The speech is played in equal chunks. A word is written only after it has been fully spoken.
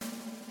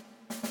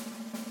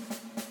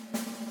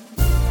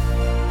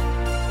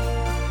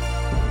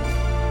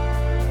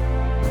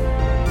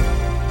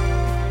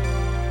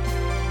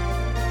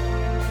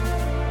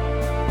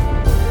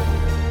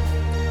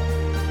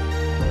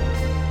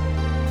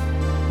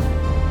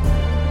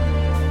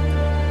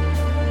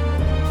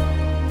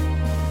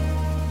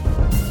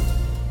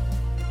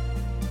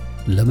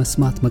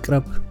ለመስማት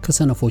መቅረብ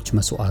ከሰነፎች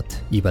መስዋዕት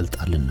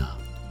ይበልጣልና።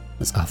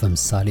 መጽሐፈ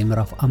ምሳሌ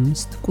ምዕራፍ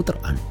 5 ቁጥር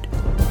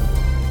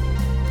 1።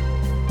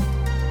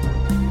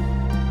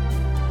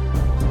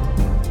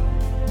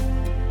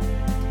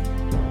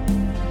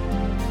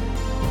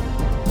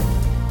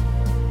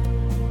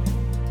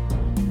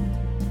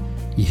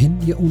 ይህን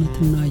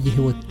የእውነትና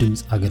የሕይወት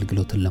ድምጽ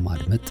አገልግሎትን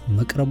ለማድመጥ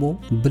መቅረቦ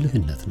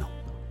ብልህነት ነው።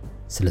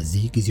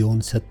 ስለዚህ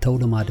ጊዜውን ሰጥተው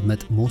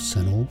ለማድመጥ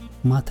መወሰኖ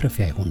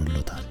ማትረፊያ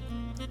ይሆንልዎታል።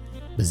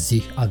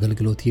 በዚህ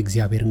አገልግሎት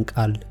የእግዚአብሔርን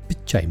ቃል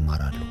ብቻ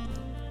ይማራሉ።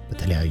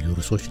 በተለያዩ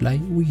ርዕሶች ላይ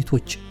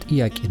ውይይቶች፣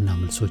 ጥያቄና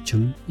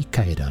መልሶችም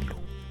ይካሄዳሉ።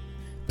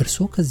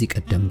 እርስዎ ከዚህ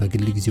ቀደም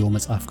በግል ጊዜው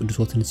መጽሐፍ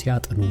ቅዱሶትን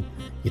ሲያጠኑ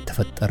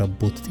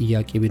የተፈጠረቦት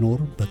ጥያቄ ቢኖር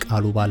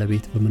በቃሉ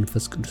ባለቤት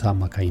በመንፈስ ቅዱስ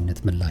አማካኝነት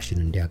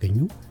ምላሽን እንዲያገኙ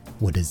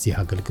ወደዚህ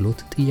አገልግሎት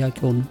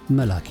ጥያቄውን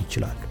መላክ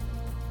ይችላሉ።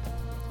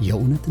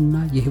 የእውነትና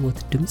የሕይወት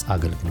ድምጽ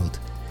አገልግሎት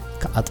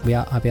ከአጥቢያ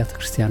አብያተ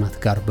ክርስቲያናት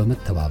ጋር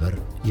በመተባበር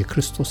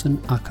የክርስቶስን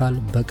አካል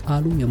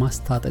በቃሉ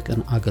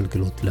የማስታጠቅን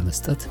አገልግሎት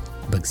ለመስጠት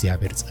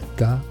በእግዚአብሔር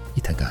ጸጋ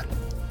ይተጋል።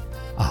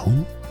 አሁን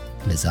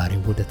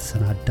ለዛሬው ወደ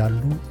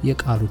ተሰናዳሉ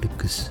የቃሉ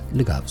ድግስ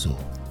ልጋብዞ።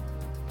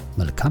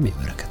 መልካም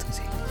የበረከት ጊዜ።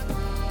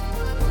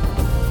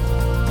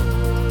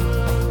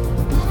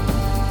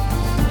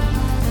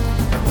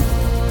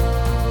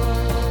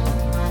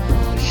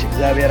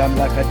 እግዚአብሔር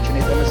አምላካችን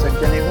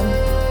የተመሰገነ ይሁን።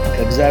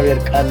 ከእግዚአብሔር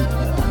ቃል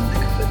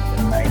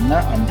እና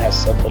አንድ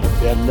ሐሳብ በልብ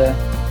ያለ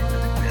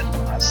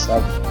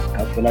ሐሳብ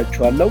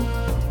ካፈላችኋለሁ።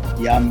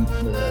 ያም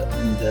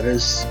እንደ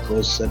ርዕስ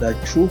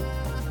ከወሰዳችሁ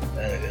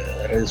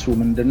ርዕሱ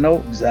ምንድነው?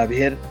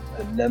 እግዚአብሔር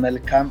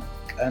ለመልካም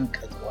ቀን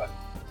ቀጥሯል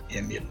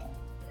የሚል ነው።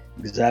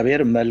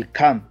 እግዚአብሔር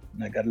መልካም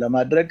ነገር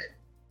ለማድረግ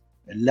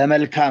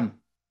ለመልካም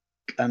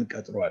ቀን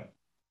ቀጥሯል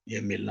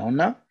የሚል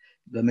ነውና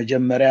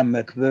በመጀመሪያ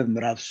መክብብ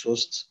ምዕራፍ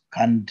 3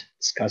 ከ1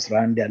 እስከ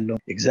 11 ያለው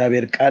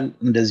የእግዚአብሔር ቃል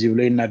እንደዚህ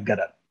ብሎ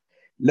ይናገራል።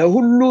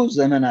 ለሁሉ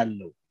ዘመን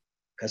አለው፣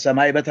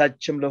 ከሰማይ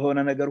በታችም ለሆነ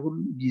ነገር ሁሉ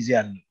ጊዜ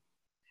አለው።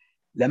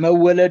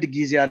 ለመወለድ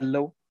ጊዜ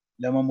አለው፣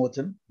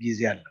 ለመሞትም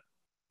ጊዜ አለው።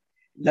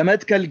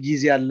 ለመትከል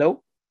ጊዜ አለው፣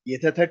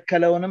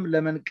 የተተከለውንም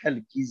ለመንቀል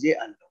ጊዜ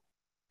አለው።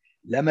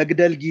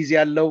 ለመግደል ጊዜ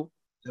አለው፣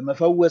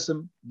 ለመፈወስም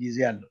ጊዜ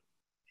አለው።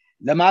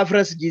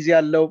 ለማፍረስ ጊዜ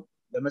አለው፣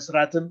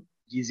 ለመስራትም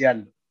ጊዜ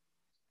አለው።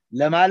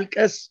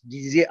 ለማልቀስ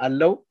ጊዜ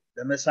አለው፣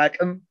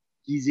 ለመሳቅም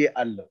ጊዜ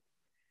አለው።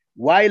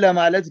 ዋይ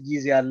ለማለት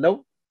ጊዜ አለው፣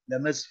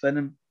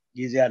 ለመስፈንም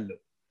ጊዜ አለው።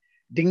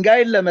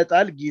 ድንጋይን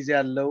ለመጣል ጊዜ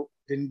አለው፣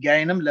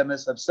 ድንጋይንም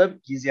ለመሰብሰብ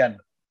ጊዜ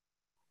አለው።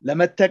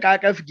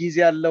 ለመተቃቀፍ ጊዜ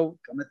አለው፣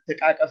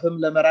 ከመተቃቀፍም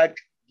ለመራቅ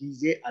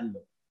ጊዜ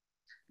አለው።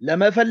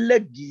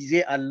 ለመፈለግ ጊዜ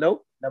አለው፣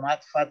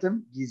 ለማጥፋትም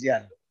ጊዜ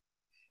አለው።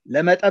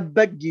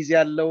 ለመጠበቅ ጊዜ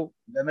አለው፣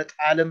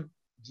 ለመጣልም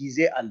ጊዜ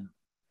አለው።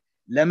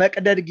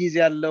 ለመቅደድ ጊዜ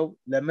አለው፣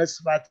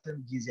 ለመስባትም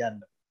ጊዜ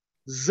አለው።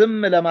 ዝም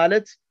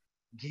ለማለት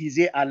ጊዜ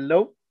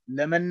አለው፣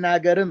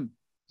 ለመናገርም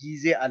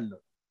ጊዜ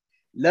አለው።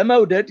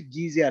 ለመውደድ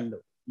ጊዜ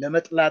አለው፣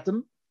 ለመጥላትም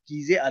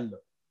ጊዜ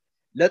አለው።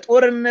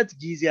 ለጦርነት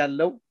ጊዜ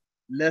አለው፣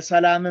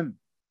 ለሰላምም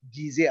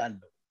ጊዜ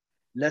አለው።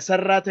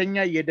 ለሰራተኛ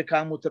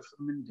የድካሙ ትርፍ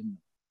ምንድነው?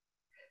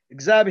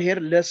 እግዚአብሔር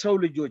ለሰው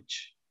ልጆች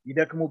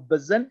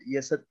ይደክሙበት ዘንድ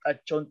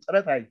የሰጣቸውን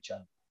ጥረት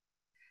አይቻልም።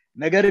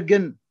 ነገር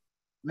ግን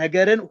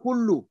ነገርን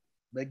ሁሉ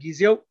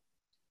በጊዜው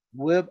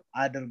ውብ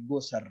አድርጎ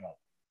ሰራው።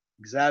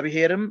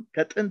 እግዚአብሔርም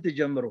ከጥንት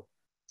ጀምሮ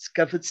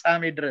እስከ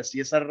ፍጻሜ ድረስ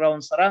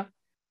የሰራውን ሥራ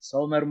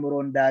ሰው መርምሮ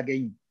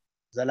እንዳያገኝ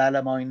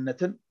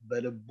ዘላለማዊነትን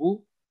በልቡ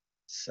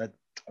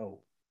ሰጠው።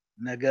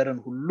 ነገርን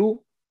ሁሉ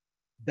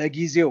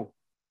በጊዜው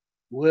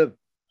ውብ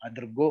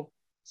አድርጎ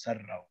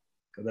ሰራው።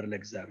 ክብር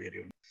ለእግዚአብሔር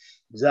ይሁን።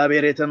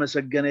 እግዚአብሔር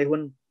የተመሰገነ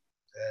ይሁን።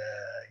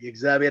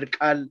 የእግዚአብሔር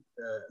ቃል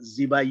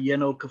እዚህ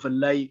ባየነው ክፍል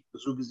ላይ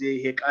ብዙ ጊዜ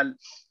ይሄ ቃል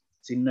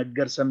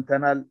ሲነገር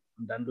ሰምተናል።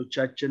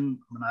 አንዳንዶቻችን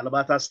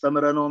ምናልባት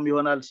አስተምረነውም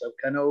ይሆናል፣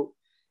 ሰብከነው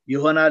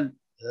ይሆናል።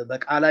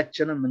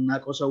 በቃላችንም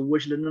እናቀው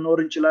ሰዎች ልንኖር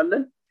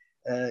እንችላለን።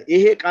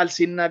 ይሄ ቃል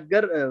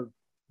ሲናገር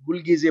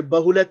ሁልጊዜ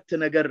በሁለት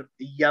ነገር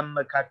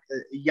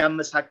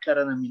እያመሳከረ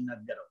ነው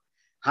የሚናገረው።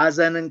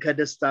 ሐዘንን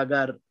ከደስታ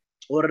ጋር፣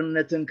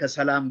 ጦርነትን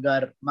ከሰላም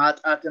ጋር፣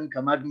 ማጣትን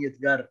ከማግኘት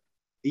ጋር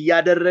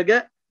እያደረገ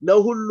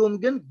ለሁሉም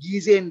ግን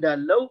ጊዜ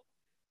እንዳለው፣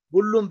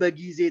 ሁሉም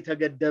በጊዜ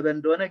ተገደበ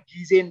እንደሆነ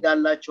ጊዜ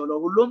እንዳላቸው፣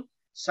 ለሁሉም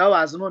ሰው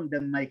አዝኖ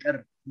እንደማይቀር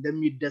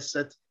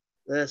እንደሚደሰት፣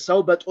 ሰው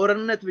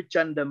በጦርነት ብቻ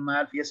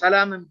እንደማያልፍ፣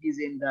 የሰላምም ጊዜ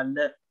እንዳለ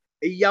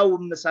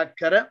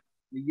እያመሳከረ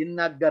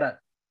ይናገራል።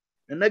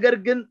 ነገር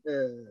ግን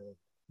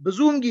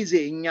ብዙውን ጊዜ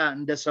እኛ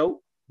እንደ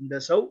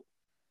ሰው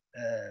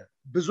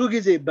ብዙ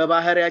ጊዜ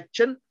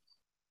በባህሪያችን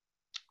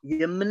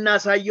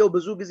የምናሳየው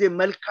ብዙ ጊዜ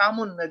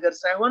መልካሙን ነገር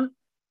ሳይሆን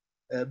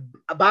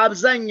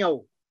በአብዛኛው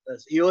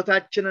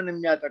ህይወታችንን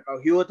የሚያጠቃው፣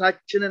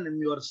 ህይወታችንን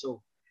የሚወርሰው፣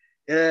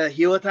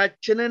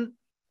 ህይወታችንን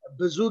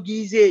ብዙ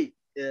ጊዜ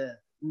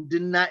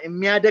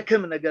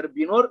የሚያደክም ነገር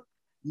ቢኖር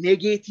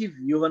ኔጌቲቭ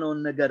የሆነውን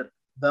ነገር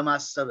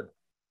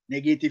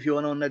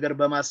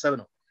በማሰብ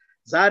ነው።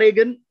 ዛሬ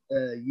ግን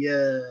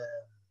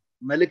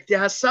የመልእክቴ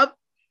ሐሳብ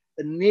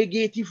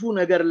ኔጌቲቭ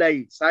ነገር ላይ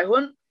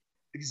ሳይሆን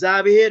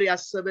እግዚአብሔር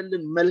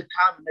ያሰበልን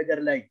መልካም ነገር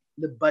ላይ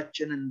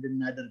ልባችንን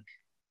እንድናደርግ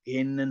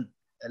ይሄንን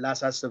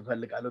ላሳስብ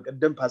ፈልጋለሁ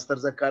ቅድም ፓስተር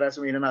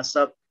ዘካርያስም ይሄንን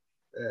ሐሳብ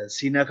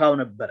ሲነካው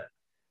ነበር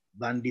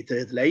ባንዲት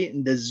እህት ላይ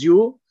እንደዚሁ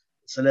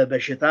ስለ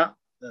በሽታ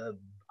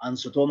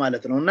አንስቶ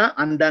ማለት ነውና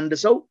አንዳንድ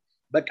ሰው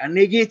በቃ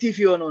ኔጌቲቭ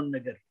የሆነውን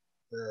ነገር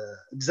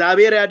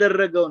እግዚአብሔር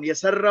ያደረገውን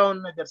የሰራውን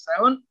ነገር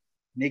ሳይሆን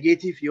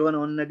ኔጌቲቭ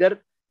የሆነውን ነገር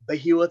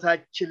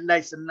በህይወታችን ላይ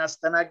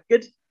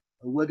ስናስተናግድ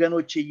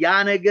ወገኖች ያ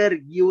ነገር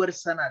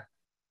ይወርሰናል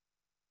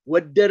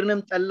ወደርንም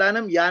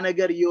ጠላንም ያ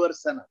ነገር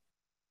ይወርሰናል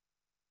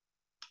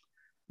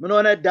ምን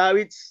ሆነ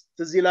ዳዊት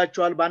ትዝ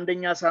ይላችኋል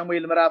በአንደኛ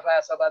ሳሙኤል ምዕራፍ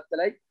 27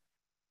 ላይ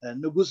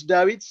ንጉስ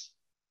ዳዊት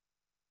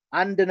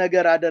አንድ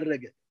ነገር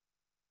አደረገ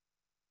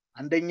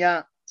አንደኛ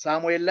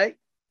ሳሙኤል ላይ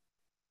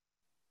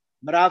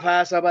ምዕራፍ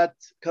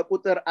 27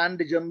 ከቁጥር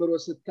 1 ጀምሮ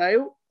ስታዩ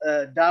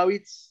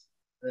ዳዊት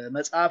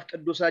መጽሐፍ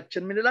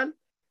ቅዱሳችን ምን ይላል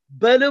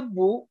በልቡ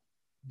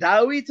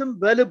ዳዊትም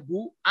በልቡ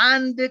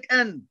አንድ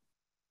ቀን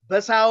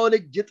በሳኦል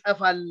እጅ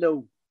ጠፋለው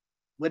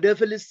ወደ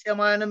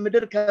ፍልስጤማውያን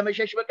ምድር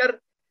ከመሸሽ በቀር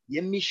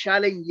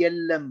የሚሻለኝ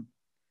የለም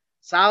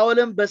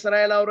ሳኦልም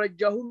በእስራኤል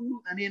አውራጃ ሁሉ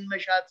እኔን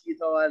መሻት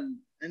ይተዋል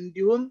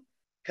እንዲሁም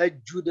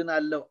ከእጁ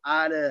ድናለው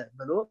አለ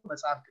ብሎ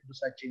መጽሐፍ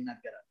ቅዱሳችን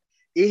ይናገራል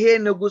ይሄ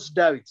ንጉስ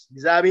ዳዊት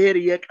እግዚአብሔር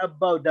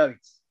የቀባው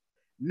ዳዊት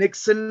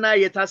ንግስና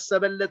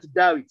የታሰበለት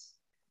ዳዊት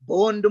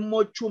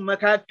በወንድሞቹ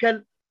መካከል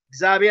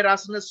እግዚአብሔር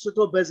አስነስቶ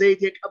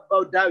በዘይት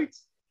የቀባው ዳዊት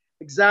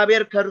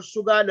እግዚአብሔር ከርሱ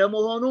ጋር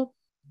ለመሆኑ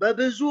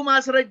በብዙ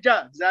ማስረጃ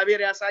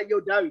እግዚአብሔር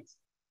ያሳየው ዳዊት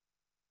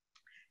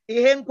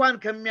ይሄ እንኳን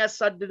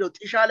ከሚያሳድደው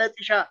ጢሻ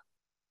ለጢሻ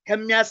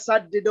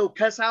ከሚያሳድደው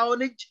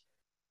ከሳኦል እጅ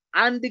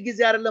አንድ ጊዜ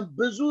አይደለም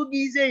ብዙ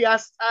ጊዜ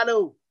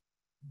ያስጣለው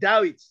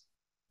ዳዊት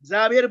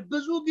እግዚአብሔር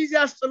ብዙ ጊዜ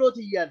አስጥሎት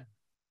ይያል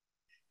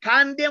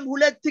ካንዴም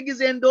ሁለት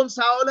ጊዜ እንደውም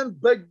ሳኦልን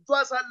በእጁ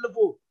አሳልፎ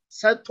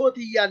ሰጥቶት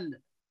ይያል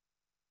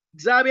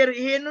እግዚአብሔር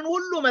ይሄንን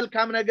ሁሉ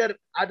መልካም ነገር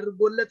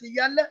አድርጎለት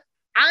ይያለ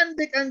አንድ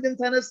ቀን ግን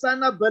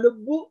ተነሳና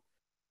በልቡ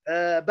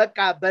በቃ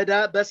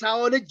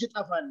በሳኦል እጅ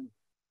ጠፋል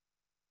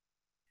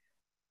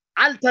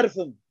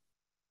አልተርፍም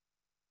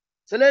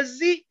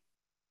ስለዚህ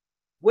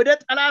ወደ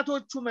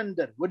ጠላቶቹ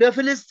መንደር ወደ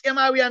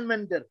ፍልስጤማውያን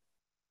መንደር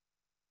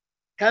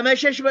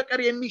ከመሸሽ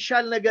በቀር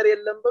የሚሻል ነገር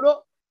የለም ብሎ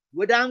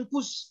ወደ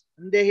አንኩስ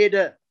እንደሄደ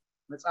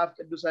መጽሐፍ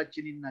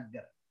ቅዱሳችን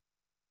ይናገራል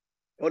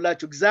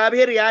ወላችሁ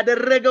እግዚአብሔር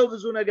ያደረገው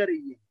ብዙ ነገር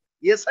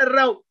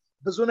የሰራው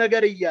ብዙ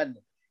ነገር ይያለ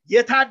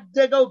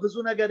የታደገው ብዙ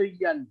ነገር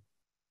ይያለ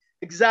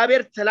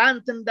እግዚአብሔር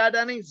ትላንት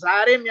እንዳዳነኝ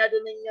ዛሬም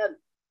ያድነኛል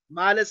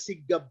ማለት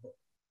ሲገባው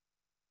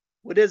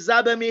ወደዛ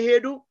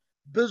በመሄዱ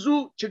ብዙ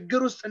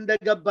ችግር ውስጥ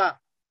እንደገባ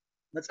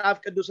መጽሐፍ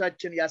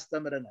ቅዱሳችን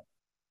ያስተምረናል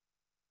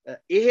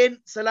ይሄን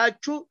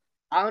ስላችሁ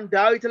አሁን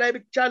ዳዊት ላይ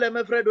ብቻ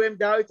ለመፍረድ ወይም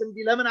ዳዊት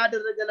እንዲህ ለምን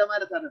አደረገ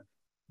ለማለት አይደለም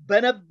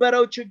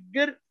በነበረው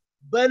ችግር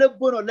በልቡ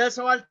ነው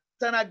ለሰው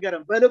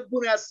አልተናገረም በልቡ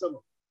ነው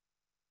ያሰበው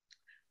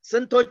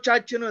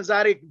ስንቶቻችን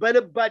ዛሬ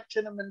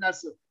በልባችንም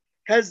እናስብ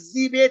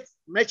ከዚህ ቤት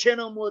መቼ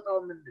ነው ሞጣው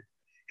ምን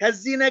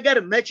ከዚህ ነገር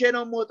መቼ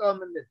ነው ሞጣው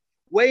ምን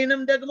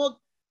ወይንም ደግሞ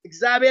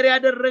እግዚአብሔር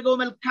ያደረገው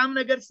መልካም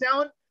ነገር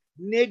ሳይሆን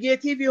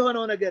ኔጌቲቭ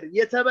የሆነው ነገር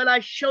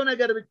የተበላሸው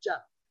ነገር ብቻ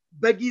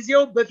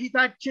በጊዜው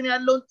በፊታችን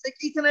ያለውን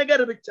ጥቂት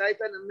ነገር ብቻ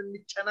አይተን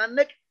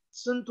የምንጨናነቅ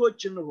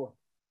ስንቶች እንሆን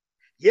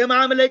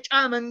የማምለጫ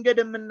መንገድ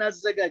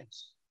የምናዘጋጅ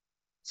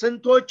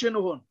ስንቶች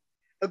እንሆን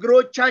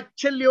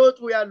እግሮቻችን ሊወጡ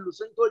ያሉ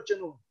ስንቶች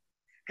እንሆን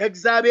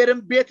ከእግዚአብሔርም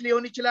ቤት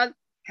ሊሆን ይችላል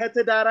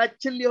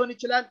ከትዳራችን ሊሆን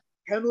ይችላል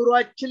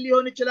ከኑሯችን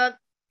ሊሆን ይችላል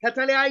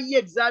ከተለያየ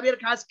እግዚአብሔር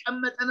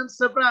ካስቀመጠንም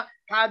ስፍራ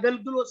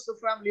ከአገልግሎት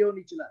ስፍራም ሊሆን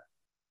ይችላል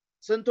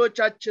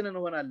ስንቶቻችን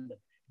እንሆናለን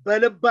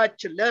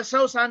በልባችን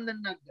ለሰው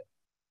ሳንናገር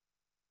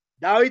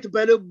ዳዊት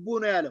በልቡ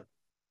ነው ያለው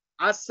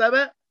አሰበ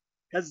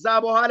ከዛ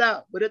በኋላ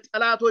ወደ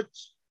ጠላቶች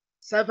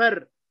ሰፈር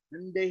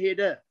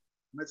እንደሄደ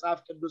መጽሐፍ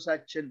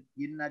ቅዱሳችን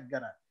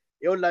ይናገራል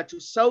ይኸውላችሁ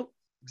ሰው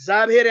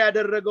እግዚአብሔር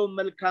ያደረገው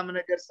መልካም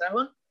ነገር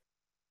ሳይሆን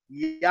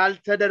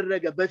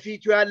ያልተደረገ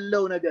በፊቱ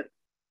ያለው ነገር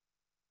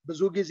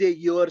ብዙ ጊዜ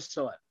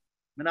ይወርሰዋል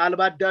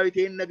ምናልባት ዳዊት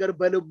ይሄን ነገር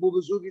በልቡ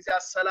ብዙ ጊዜ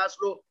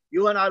አሰላስሎ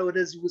ይሆናል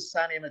ወደዚህ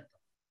ውሳኔ መጣ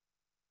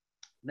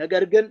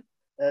ነገር ግን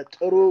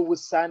ጥሩ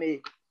ውሳኔ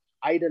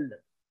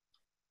አይደለም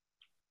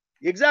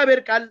የእግዚአብሔር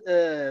ቃል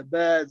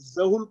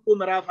በዘሁልቁ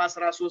ምዕራፍ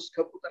 13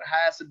 ከቁጥር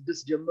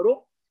 26 ጀምሮ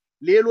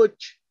ሌሎች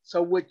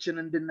ሰዎችን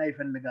እንድናይ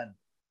ይፈልጋል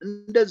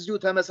እንደዚሁ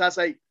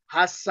ተመሳሳይ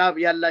ሐሳብ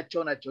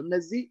ያላቸው ናቸው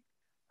እነዚህ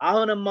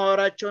አሁን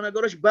ማወራቸው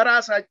ነገሮች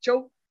በራሳቸው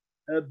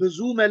ብዙ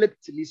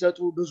መልእክት ሊሰጡ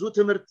ብዙ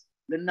ትምህርት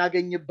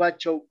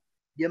ልናገኝባቸው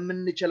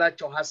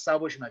የምንችላቸው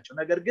ሐሳቦች ናቸው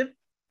ነገር ግን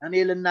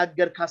እኔ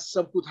ልናገር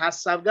ካሰብኩት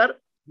ሐሳብ ጋር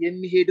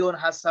የሚሄደውን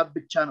ሐሳብ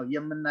ብቻ ነው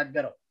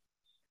የምናገረው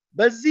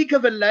በዚህ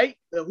ክፍል ላይ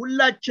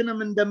ሁላችንም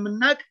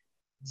እንደምናቅ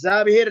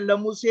እግዚአብሔር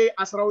ለሙሴ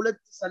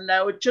 12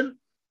 ሰላዮችን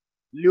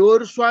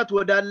ሊወርሷት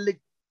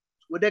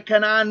ወደ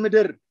ከነዓን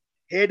ምድር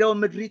ሄደው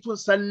ምድሪቱን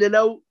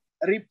ሰልለው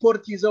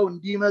ሪፖርት ይዘው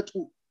እንዲመጡ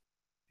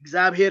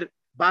እግዚአብሔር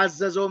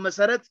ባዘዘው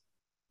መሰረት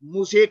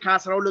ሙሴ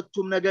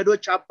ከ12ቱም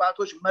ነገዶች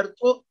አባቶች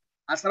መርጦ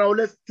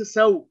 12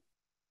 ሰው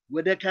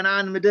ወደ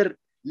ከነዓን ምድር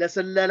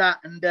ለሰለላ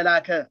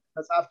እንደላከ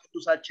መጽሐፍ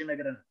ቅዱሳችን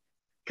ይነግረናል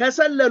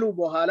ከሰለሉ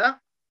በኋላ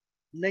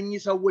እነኚህ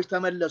ሰዎች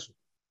ተመለሱ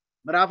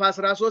ምዕራፍ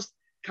 13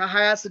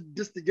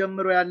 ከ26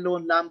 ጀምሮ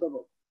ያለውን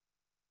ላንብበው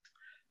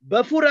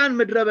በፉራን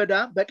ምድረበዳ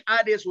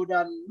በቃዴስ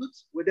ወዳሉት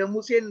ወደ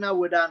ሙሴና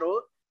ወደ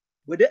አሮን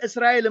ወደ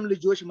እስራኤልም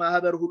ልጆች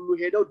ማህበር ሁሉ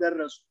ሄደው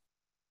ደረሱ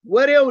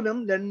ወሬውንም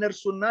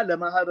ለነርሱና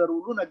ለማህበር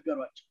ሁሉ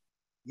ነገሯቸው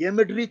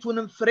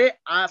የምድሪቱንም ፍሬ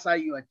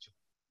አሳዩአቸው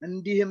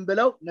እንዲህም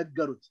ብለው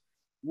ነገሩት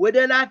ወደ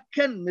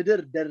ላከን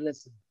ምድር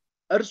ደረስን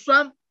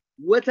እርሷም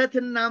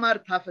ወተትና ማር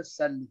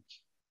ታፈሳለች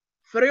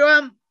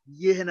ፍሬዋም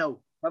ይህ ነው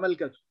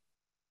ተመልከቱ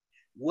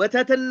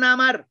ወተትና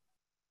ማር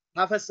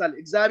ታፈሳል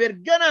እግዚአብሔር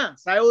ገና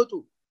ሳይወጡ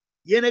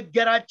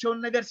የነገራቸውን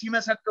ነገር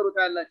ሲመሰክሩ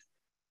ታያላችሁ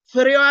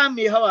ፍሬዋም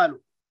ይሄው አሉ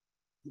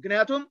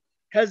ምክንያቱም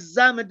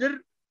ከዛ ምድር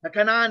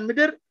ከከነዓን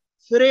ምድር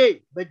ፍሬ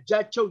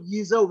በእጃቸው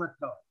ይዘው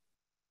መጥተዋል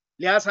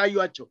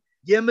ሊያሳዩአቸው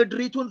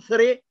የምድሪቱን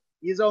ፍሬ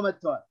ይዘው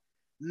መጥተዋል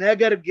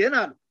ነገር ግን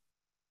አሉ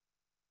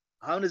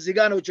አሁን እዚህ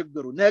ጋር ነው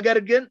ችግሩ ነገር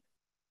ግን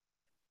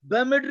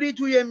በምድሪቱ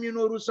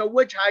የሚኖሩ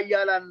ሰዎች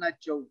ኃያላን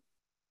ናቸው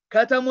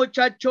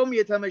ከተሞቻቸውም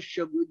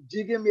የተመሸጉ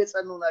እጅግም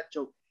የጸኑ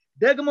ናቸው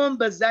ደግሞም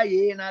በዛ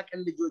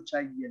የዔናቅን ልጆች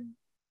አየን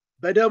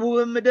በደቡብ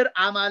ምድር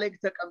አማሌቅ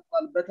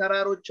ተቀምጧል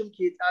በተራሮችም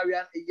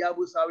ኬጣውያን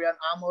ኢያቡሳውያን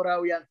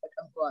አሞራውያን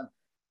ተቀምጠዋል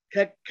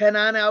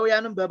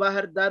ከከናናውያንም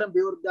በባህር ዳርም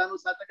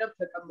በዮርዳኖስ አጠገብ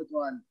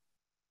ተቀምጠዋል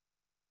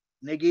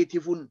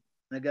ኔጌቲቭን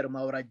ነገር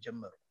ማውራት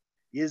ጀመሩ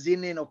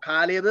የዚህኔ ነው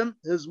ካሌብም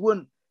ህዝቡን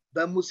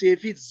በሙሴ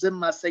ፊት ዝም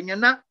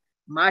ማሰኘና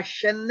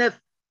ማሸነፍ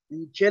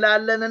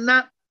እንችላለንና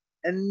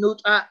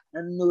እንውጣ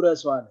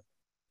እንውረሰዋል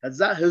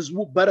ከዛ ህዝቡ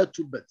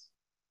በረቱበት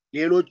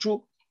ሌሎቹ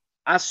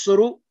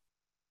 10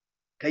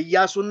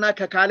 ከኢያሱና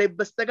ከካሌብ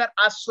በስተቀር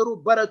 10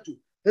 በረቱ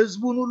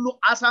ህዝቡን ሁሉ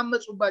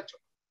አሳመጹባቸው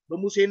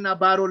በሙሴና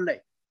በአሮን ላይ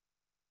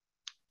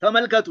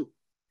ተመልከቱ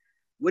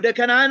ወደ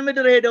ከነዓን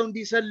ምድር ሄደው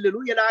እንዲሰልሉ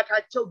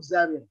የላካቸው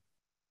እግዚአብሔር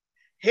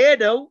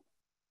ሄደው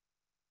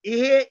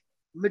ይሄ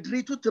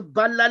ምድሪቱ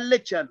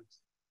ትባላለች ያሉት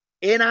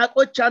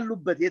ዔናቆች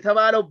አሉበት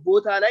የተባለው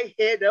ቦታ ላይ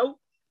ሄደው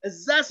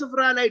እዛ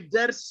ስፍራ ላይ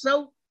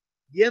ደርሰው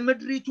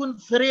የምድሪቱን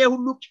ፍሬ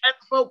ሁሉ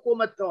ቀጥፈው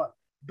ቆመተዋል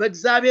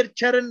በእግዚአብሔር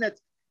ቸርነት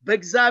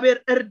በእግዚአብሔር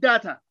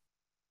እርዳታ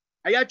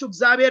አያችሁ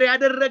እግዚአብሔር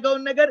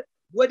ያደረገውን ነገር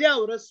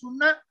ወዲያው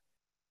ረሱና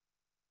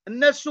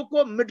እነሱኮ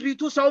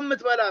ምድሪቱ ሰው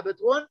ምትበላ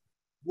ብትሆን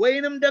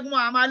ወይንም ደግሞ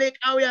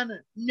አማሌቃውያን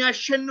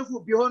የሚያሸንፉ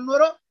ቢሆን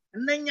ኖሮ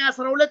እነኛ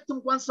 12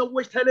 እንኳን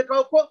ሰዎች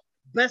ተልቀውኮ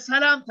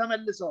በሰላም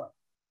ተመልሰዋል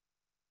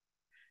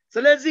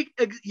ስለዚህ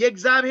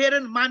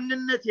የእግዚአብሔርን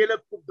ማንነት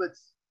የለኩበት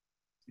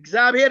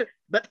እግዚአብሔር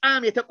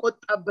በጣም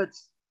የተቆጣበት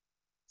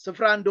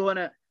ስፍራ እንደሆነ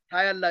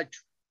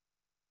ታያላችሁ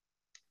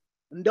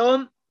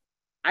እንደውም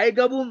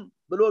አይገቡም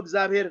ብሎ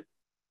እግዚአብሔር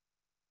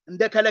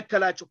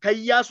እንደከለከላቸው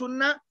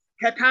ከኢያሱና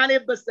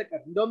ከካሌብ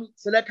በስተቀር እንደውም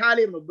ስለ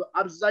ካሌብ ነው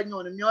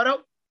አብዛኛውን የሚያወራው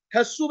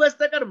ከሱ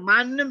በስተቀር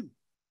ማንም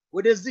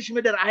ወደዚህ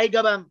ምድር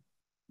አይገባም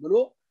ብሎ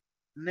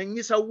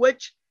እነኚህ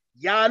ሰዎች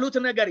ያሉት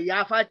ነገር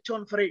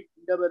ያፋቸውን ፍሬ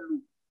እንደበሉ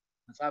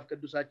መጽሐፍ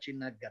ቅዱሳችን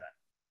ይናገራል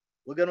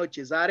ወገኖቼ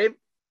ዛሬም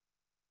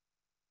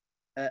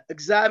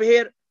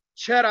እግዚአብሔር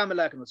ቸር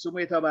አምላክ ነው ስሙ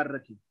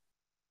የተባረከ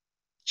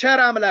ቸር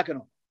አምላክ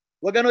ነው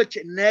ወገኖቼ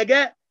ነገ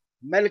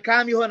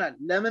መልካም ይሆናል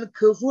ለምን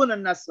ክፉን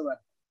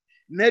እናስባለን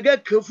ነገ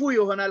ክፉ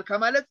ይሆናል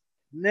ከማለት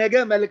ነገ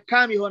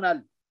መልካም ይሆናል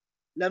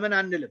ለምን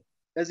አንልም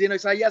ለዚህ ነው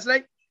ኢሳይያስ ላይ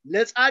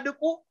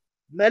ለጻድቁ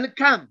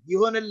መልካም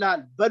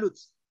ይሆንልሃል በሉት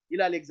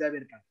ይላል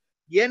እግዚአብሔር ቃል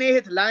የኔ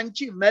እህት ላንቺ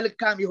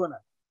መልካም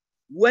ይሆናል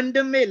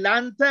ወንድሜ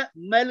ላንተ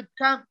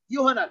መልካም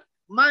ይሆናል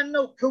ማን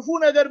ነው ክፉ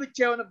ነገር ብቻ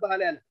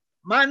ይሆንብሃል ያለ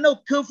ማን ነው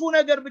ክፉ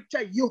ነገር ብቻ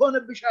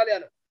ይሆንብሻል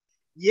ያለ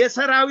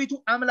የሰራዊቱ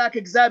አምላክ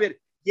እግዚአብሔር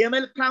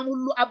የመልካም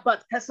ሁሉ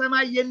አባት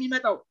ከሰማይ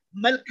የሚመጣው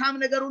መልካም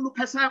ነገር ሁሉ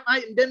ከሰማይ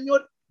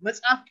እንደሚወርድ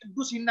መጽሐፍ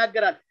ቅዱስ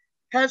ይናገራል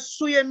ከሱ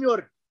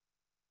የሚወርድ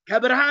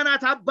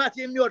ከብርሃናት አባት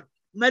የሚወርድ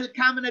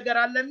መልካም ነገር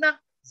አለና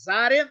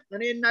ዛሬም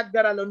እኔ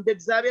እናገራለሁ እንደ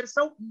እግዚአብሔር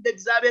ሰው እንደ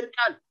እግዚአብሔር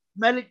ቃል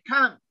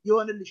መልካም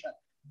ይሆንልሻል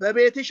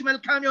በቤትሽ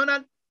መልካም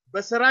ይሆናል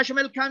በስራሽ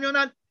መልካም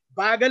ይሆናል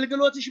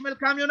በአገልግሎትሽ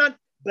መልካም ይሆናል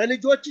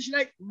በልጆችሽ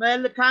ላይ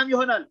መልካም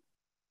ይሆናል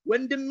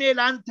ወንድሜ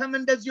ላንተም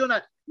እንደዚህ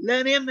ይሆናል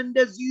ለኔም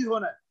እንደዚህ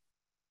ይሆናል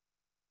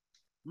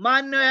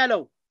ማን ነው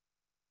ያለው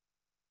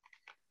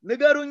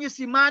ንገሩኝ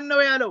እስቲ ማን ነው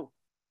ያለው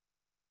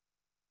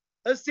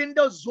እስቲ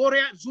እንደው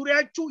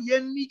ዙሪያችሁ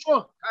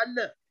የሚጮህ ካለ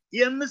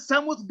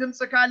የምትሰሙት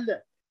ድምጽ ካለ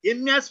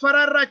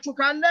የሚያስፈራራችሁ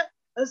ካለ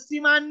እስቲ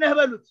ማን ነህ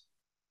በሉት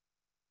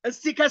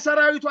እስቲ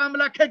ከሰራዊቱ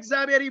አምላክ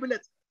ከእግዚአብሔር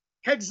ይብለጥ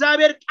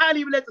ከእግዚአብሔር ቃል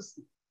ይብለጥ እስቲ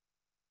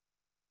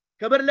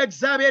ክብር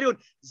ለእግዚአብሔር ይሁን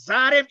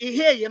ዛሬም ይሄ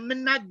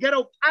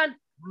የምናገረው ቃል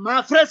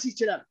ማፍረስ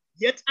ይችላል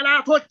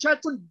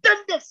የጠላቶቻችሁን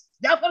ደንደስ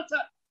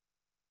ያፈርሳል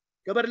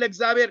ክብር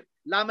ለእግዚአብሔር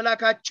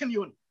ለአምላካችን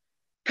ይሁን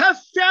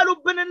ከፍ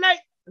ያሉብን ላይ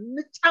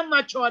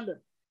እንጫማቸዋለን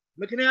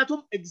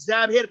ምክንያቱም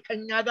እግዚአብሔር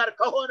ከኛ ጋር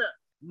ከሆነ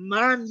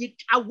ማን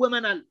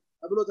ይቃወመናል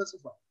ተብሎ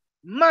ተጽፏል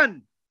ማን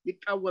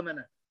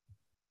ይቃወመናል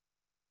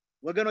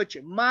ወገኖቼ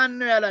ማን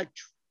ነው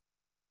ያላችሁ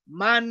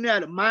ማን ነው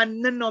ያለ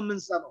ማንን ነው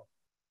የምንሰማው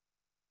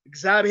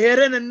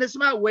እግዚአብሔርን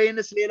እንስማ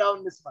ወይንስ ሌላውን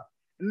እንስማ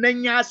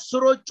እነኛ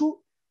 10ዎቹ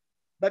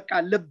በቃ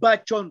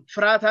ልባቸውን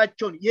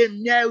ፍራታቸውን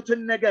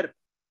የሚያዩትን ነገር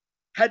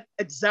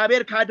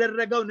እግዚአብሔር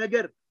ካደረገው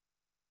ነገር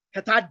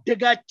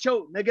ከታደጋቸው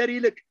ነገር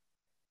ይልቅ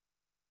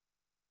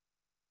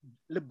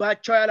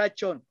ልባቸው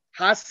ያላቸውን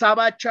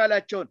ሐሳባቸው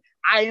ያላቸውን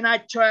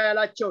አይናቸው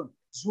ያላቸውን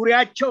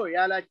ዙሪያቸው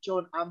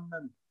ያላቸውን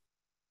አመኑ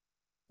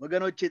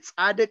ወገኖቼ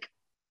ጻድቅ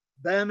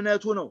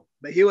በእምነቱ ነው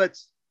በህይወት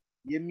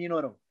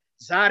የሚኖረው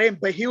ዛሬም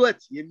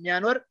በህይወት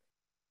የሚያኖር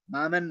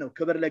ማመን ነው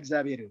ክብር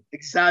ለእግዚአብሔር ይሁን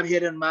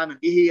እግዚአብሔርን ማመን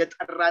ይሄ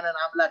የጠራንን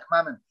አምላክ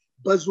ማመን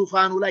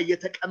በዙፋኑ ላይ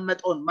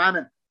የተቀመጠውን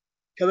ማመን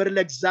ክብር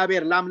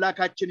ለእግዚአብሔር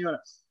ለአምላካችን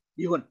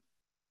ይሁን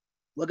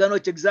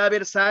ወገኖች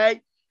እግዚአብሔር ሳይ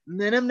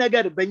ምንም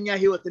ነገር በእኛ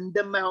ህይወት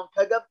እንደማይሆን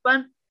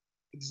ከገባን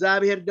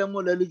እግዚአብሔር ደግሞ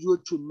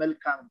ለልጆቹ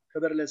መልካም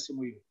ክብር ለስሙ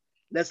ይሁን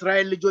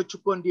ለእስራኤል ልጆች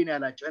እኮ እንዲህ ነው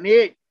ያላቸው እኔ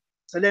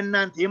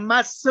ስለናንተ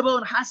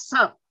የማስበውን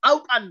ሐሳብ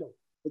አውቃለሁ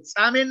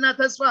ፍጻሜና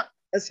ተስፋ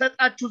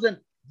እሰጣችሁ ዘንድ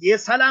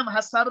የሰላም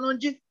ሐሳብ ነው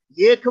እንጂ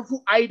የክፉ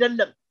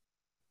አይደለም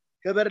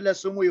ክብር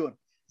ለስሙ ይሁን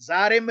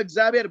ዛሬም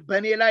እግዚአብሔር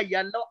በኔ ላይ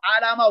ያለው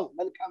ዓላማው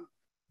መልካም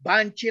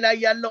ባንቺ ላይ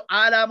ያለው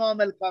ዓላማው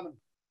መልካም ነው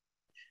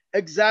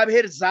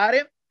እግዚአብሔር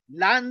ዛሬም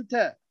ላንተ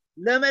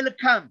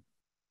ለመልካም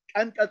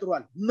ቀን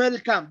ቀጥሯል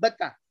መልካም በቃ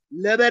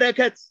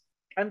ለበረከት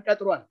ቀን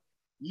ቀጥሯል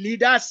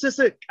ሊዳስስ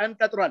ቀን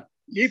ቀጥሯል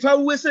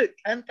ሊፈውስ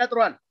ቀን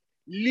ቀጥሯል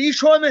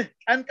ሊሾምህ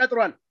ቀን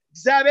ቀጥሯል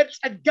እግዚአብሔር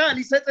ጸጋ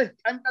ሊሰጥህ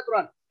ቀን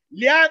ቀጥሯል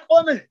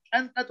ሊያቆምህ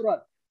ቀን ቀጥሯል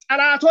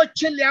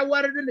ጠላቶችን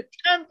ሊያዋርድልህ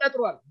ቀን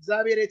ቀጥሯል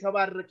እግዚአብሔር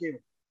የተባረከ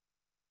ይሁን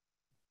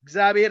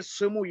እግዚአብሔር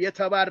ስሙ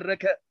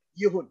የተባረከ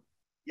ይሁን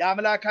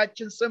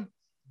የአምላካችን ስም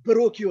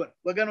ብሩክ ይሁን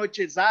ወገኖቼ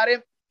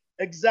ዛሬም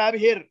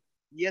እግዚአብሔር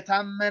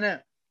የታመነ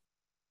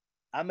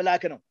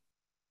አምላክ ነው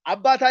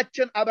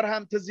አባታችን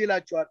አብርሃም ትዝ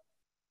ይላችኋል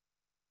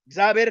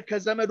እግዚአብሔር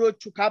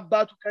ከዘመዶቹ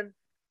ከአባቱ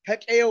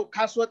ከቀየው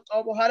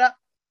ካስወጣው በኋላ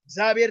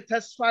እግዚአብሔር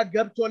ተስፋ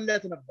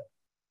ገብቶለት ነበር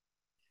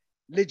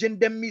ልጅ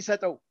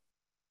እንደሚሰጠው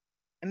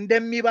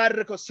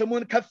እንደሚባርከው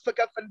ስሙን ከፍ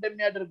ከፍ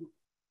እንደሚያደርገው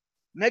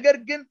ነገር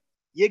ግን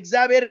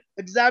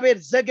እግዚአብሔር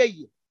ዘገየ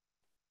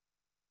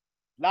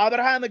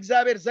ለአብርሃም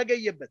እግዚአብሔር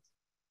ዘገየበት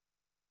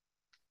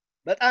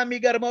በጣም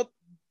የሚገርመው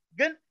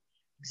ግን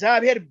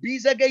እግዚአብሔር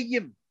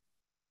ቢዘገይም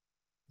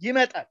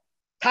ይመጣል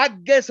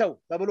ታገሰው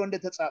ተብሎ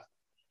እንደተጻፈ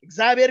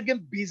እግዚአብሔር ግን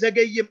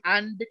ቢዘገይም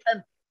አንድ ቀን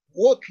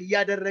ወክ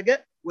ያደረገ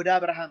ወደ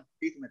አብርሃም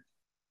ቤት መጣ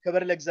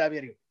ክብር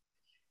ለእግዚአብሔር ይሁን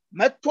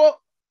መጥቶ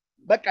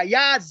በቃ ያ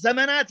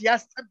ዘመናት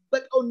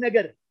ያስጠበቀው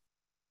ነገር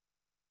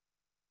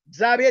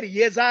እግዚአብሔር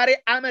የዛሬ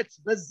ዓመት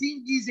በዚህ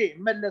ጊዜ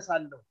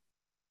መለሳለሁ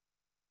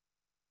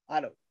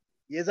አለው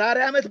የዛሬ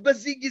ዓመት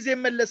በዚህ ጊዜ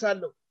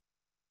መለሳለሁ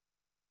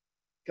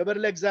ክብር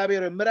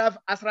ለእግዚአብሔር ምዕራፍ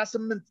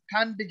 18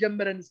 ካንድ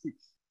ጀምረን እስቲ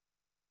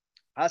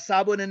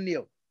ሐሳቡን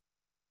እንየው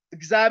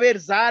እግዚአብሔር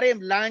ዛሬም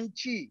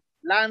ላንቺ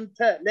ላንተ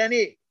ለኔ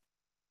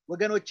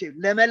ወገኖቼ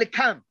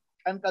ለመልካም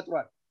ቀን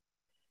ቀጥሯል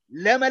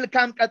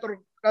ለመልካም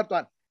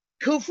ቀጥሯል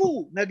ክፉ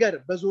ነገር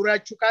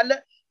በዙሪያችሁ ካለ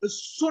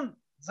እሱን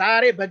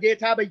ዛሬ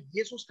በጌታ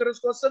በኢየሱስ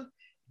ክርስቶስ ስም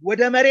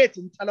ወደ መሬት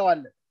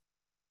እንጠለዋለን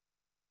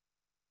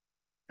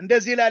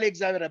እንደዚህ ይላል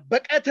እግዚአብሔር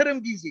በቀትርም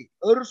ጊዜ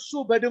እርሱ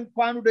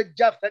በድንኳኑ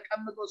ደጃፍ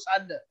ተቀምጦ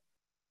ሳለ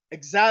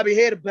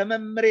እግዚአብሔር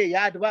በመምሬ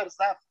ያድባር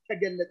ዛፍ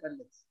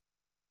ተገለጠለት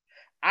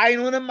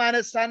አይኑንም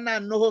አነሳና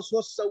እነሆ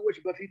 3 ሰዎች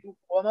በፊቱ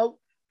ቆመው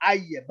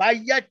አየ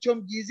ባያቸውም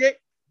ጊዜ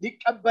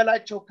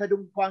ሊቀበላቸው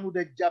ከድንኳኑ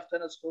ደጃፍ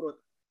ተነስቶ ሮጠ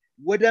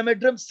ወደ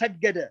ምድርም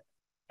ሰገደ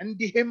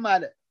እንዲህም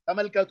አለ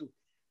ተመልከቱ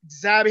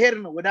እግዚአብሔር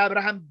ነው ወደ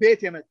አብርሃም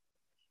ቤት የመጣ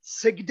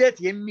ስግደት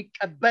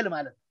የሚቀበል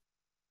ማለት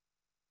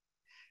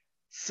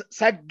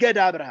ሰገደ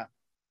አብርሃም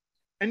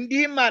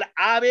እንዲህም አለ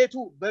አቤቱ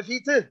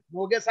በፊትህ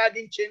ሞገስ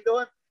አግኝቼ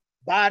እንደሆን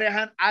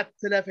ባሪያህን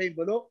አትለፈኝ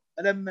ብሎ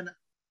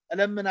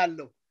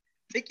እለምናለሁ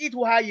ጥቂት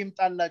ውሃ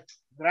ይምጣላችሁ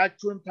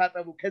እግራችሁን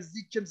ታጠቡ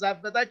ከዚህችም ዛፍ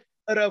በታች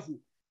እረፉ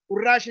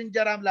ቁራሽ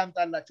እንጀራም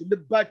ላምጣላችሁ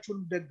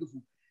ልባችሁን ደግፉ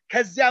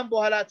ከዚያም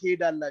በኋላ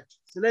ትሄዳላችሁ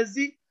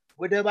ስለዚህ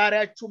ወደ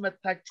ባሪያችሁ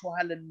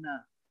መጣችኋልና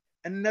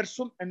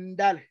እነርሱም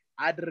እንዳልህ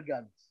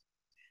አድርጋሉት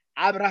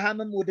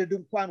አብርሃምም ወደ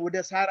ድንኳን ወደ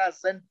ሳራ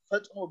ዘንድ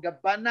ፈጥኖ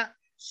ገባና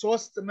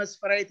 3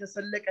 መስፈሪያ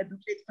የተሰለቀ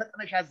ዱቄት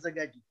ፈጥነሽ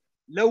አዘጋጂ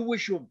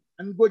ለውሹም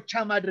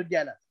እንጎቻም አድርጊ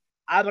አላት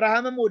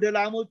አብርሃምም ወደ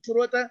ላሞቹ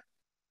ሮጠ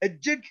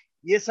እጅግ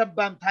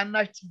የሰባም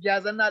ታናሽ ጥጃ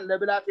ያዘና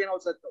ለብላቴናው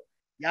ሰጠው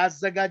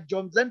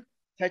ያዘጋጀውም ዘንድ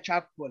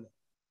ተቻኮለ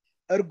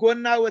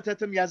እርጎና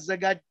ወተትም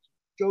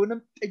ያዘጋጀውንም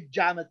ጥጃ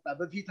አመጣ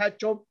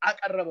በፊታቸውም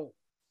አቀረበው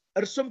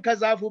እርሱም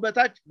ከዛፉ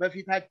በታች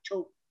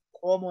በፊታቸው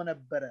ቆሞ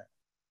ነበር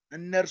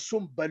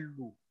እነርሱም በሉ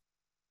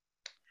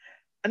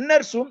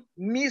እነርሱም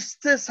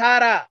ሚስት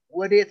ሳራ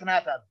ወዴት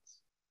ናት አሉት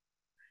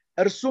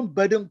እርሱም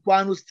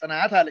በድንኳን ውስጥ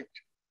ናት አለች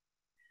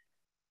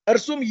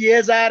እርሱም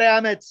የዛሬ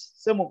ዓመት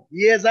ስሙ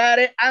የዛሬ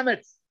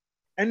ዓመት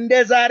እንደ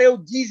ዛሬው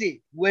ጊዜ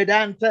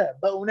ወዳንተ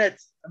በእውነት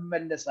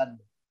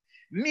እመለሳለሁ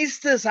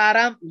ሚስት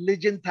ሳራም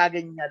ልጅን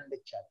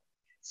ታገኛለች አለ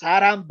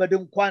ሳራም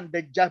በድንኳን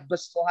ደጃፍ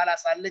በስተኋላ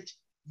ሳለች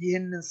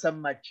ይህንን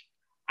ሰማች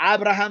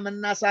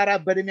አብርሃምና ሳራ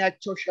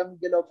በእድሜያቸው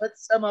ሸምግለው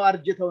ፈጽመው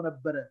አርጅተው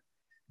ነበር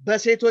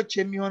በሴቶች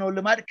የሚሆነው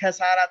ልማድ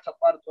ከሳራ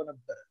ተቋርጦ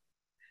ነበር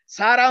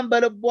ሳራም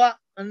በልቧ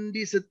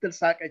እንዲህ ስትል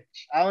ሳቀች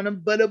አሁንም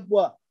በልቧ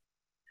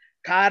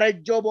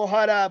ካረጀው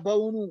በኋላ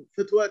በእውኑ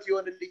ፍትወት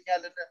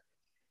ይሆንልኛልና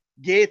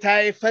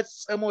ጌታዬ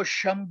ፈጽሞ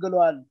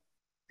ሸምግሏል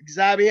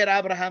እግዚአብሔር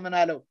አብርሃምን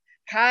አለው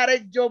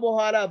ካረጀው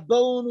በኋላ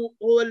በውኑ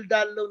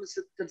እወልዳለሁ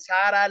ስትል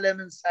ሳራ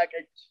ለምን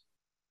ሳቀች?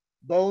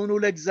 በውኑ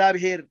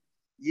ለእግዚአብሔር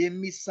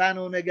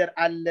የሚሳነው ነገር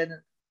አለን?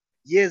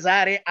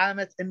 የዛሬ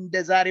ዓመት እንደ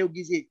ዛሬው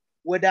ጊዜ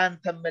ወደ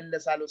አንተ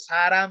መለሳለሁ፣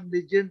 ሳራም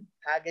ልጅን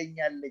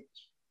ታገኛለች።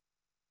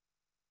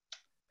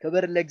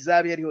 ክብር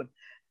ለእግዚአብሔር ይሁን።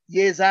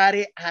 የዛሬ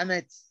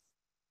ዓመት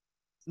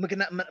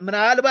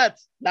ምናልባት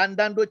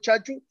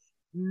ለአንዳንዶቻችሁ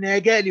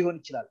ነገ ሊሆን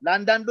ይችላል፣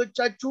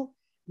 ለአንዳንዶቻችሁ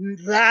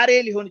ዛሬ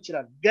ሊሆን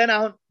ይችላል። ገና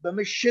አሁን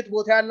በምሽት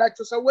ቦታ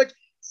ያላችሁ ሰዎች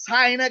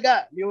ሳይነጋ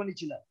ሊሆን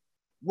ይችላል።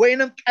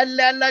 ወይንም ቀን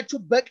ላይ ያላችሁ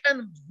በቀን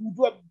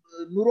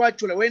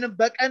ኑሯችሁ ላይ ወይንም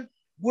በቀን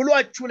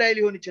ውሏችሁ ላይ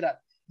ሊሆን ይችላል።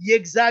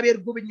 የእግዚአብሔር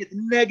ጉብኝት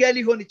ነገ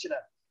ሊሆን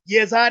ይችላል፣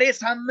 የዛሬ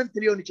ሳምንት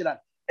ሊሆን ይችላል።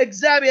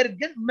 እግዚአብሔር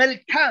ግን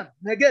መልካም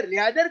ነገር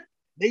ሊያደርግ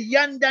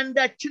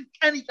ለእያንዳንዳችን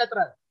ቀን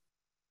ይቀጥራል።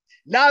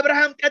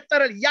 ለአብርሃም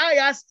ቀጠረል። ያ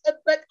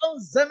ያስጠበቀው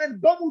ዘመን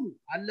በሙሉ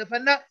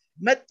አለፈና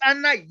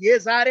መጣና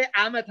የዛሬ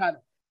ዓመት አለ።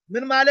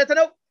 ምን ማለት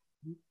ነው?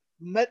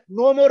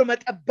 ኖሞር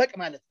መጠበቅ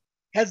ማለት ነው።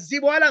 ከዚህ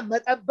በኋላ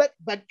መጠበቅ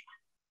በቃ።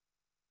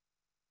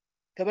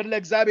 ክብር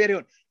ለእግዚአብሔር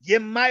ይሁን።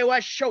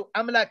 የማይዋሸው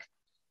አምላክ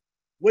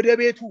ወደ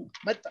ቤቱ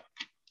መጣ።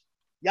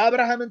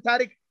 የአብርሃምን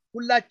ታሪክ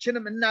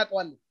ሁላችንም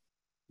እናውቀዋለን።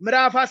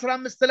 ምዕራፍ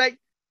 15 ላይ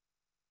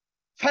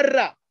ፈራ፣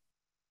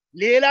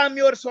 ሌላም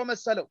የሚወርሰው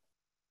መሰለው።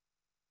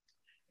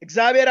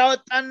 እግዚአብሔር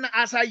አወጣና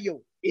አሳየው፣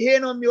 ይሄ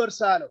ነው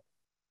የሚወርሰው አለው።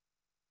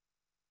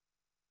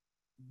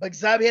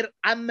 በእግዚአብሔር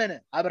አመነ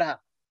አብርሃም።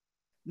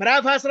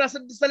 ምዕራፍ 16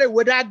 ላይ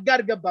ወደ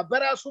አጋር ገባ፣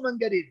 በራሱ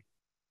መንገድ ሄደ፣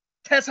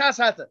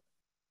 ተሳሳተ።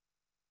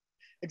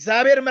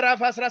 እግዚአብሔር ምዕራፍ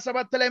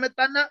 17 ላይ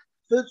መጣና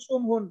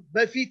ፍጹም ሁን፣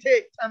 በፊቴ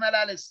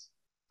ተመላለስ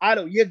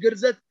አለው።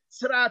 የግርዘት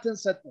ስርዓትን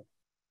ሰጠ።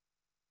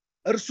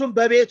 እርሱም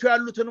በቤቱ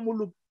ያሉትንም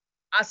ሁሉ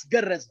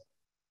አስገረዘ።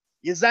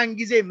 የዛን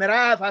ጊዜ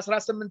ምዕራፍ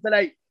 18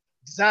 ላይ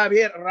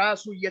እግዚአብሔር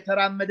ራሱ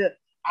እየተራመደ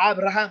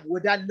አብርሃም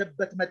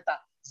ወዳለበት መጣ።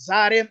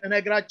 ዛሬም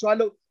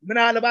እነግራችኋለሁ፣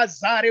 ምናልባት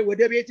ዛሬ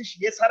ወደ ቤትሽ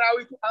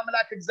የሰራዊቱ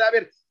አምላክ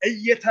እግዚአብሔር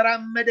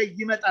እየተራመደ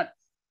ይመጣል።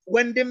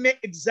 ወንድሜ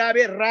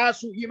እግዚአብሔር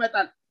ራሱ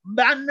ይመጣል፣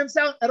 ማንም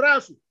ሳይሆን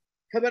ራሱ።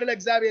 ክብር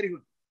ለእግዚአብሔር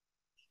ይሁን።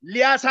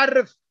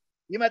 ሊያሳርፍ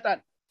ይመጣል፣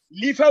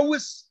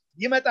 ሊፈውስ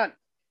ይመጣል፣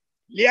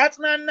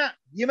 ሊያጽናና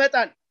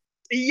ይመጣል፣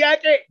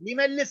 ጥያቄ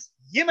ሊመልስ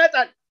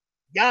ይመጣል።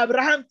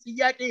 የአብርሃም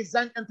ጥያቄ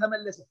የዛን ቀን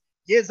ተመለሰ።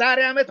 የዛሬ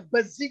ዓመት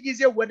በዚህ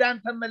ጊዜ ወደ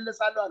አንተ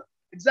መለሳለሁ አለ።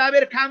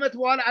 እግዚአብሔር ከዓመት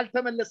በኋላ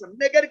አልተመለሰም።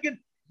 ነገር ግን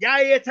ያ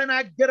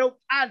የተናገረው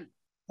ቃል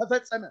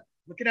ተፈጸመ።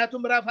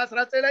 ምክንያቱም ምዕራፍ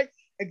 19 ላይ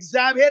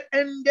እግዚአብሔር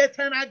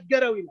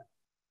እንደተናገረው ይላል።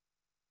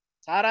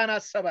 ሳራን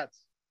አሰባት።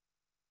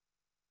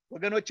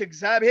 ወገኖች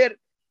እግዚአብሔር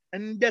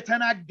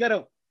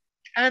እንደተናገረው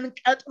ቀን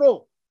ቀጥሮ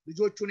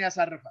ልጆቹን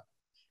ያሳርፋል።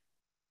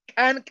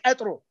 ቀን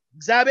ቀጥሮ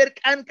እግዚአብሔር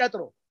ቀን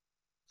ቀጥሮ፣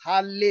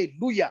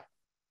 ሃሌሉያ፣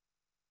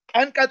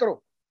 ቀን ቀጥሮ።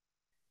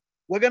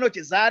 ወገኖች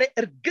ዛሬ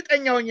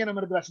እርግጠኛ ሆኜ ነው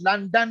የምነግራችሁ፣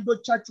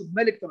 ለአንዳንዶቻችሁ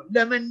መልእክት ነው።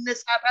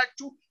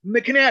 ለመነሳታችሁ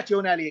ምክንያት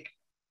ይሆናል። ይሄ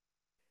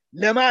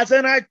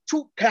ለማዘናችሁ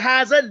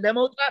ከሐዘን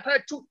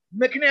ለመውጣታችሁ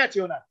ምክንያት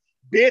ይሆናል።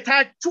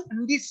 ቤታችሁ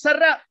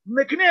እንዲሰራ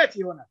ምክንያት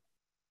ይሆናል።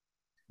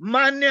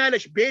 ማን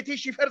ያለሽ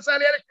ቤትሽ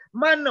ይፈርሳል ያለሽ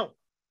ማን ነው?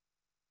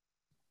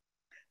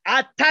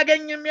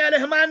 አታገኝም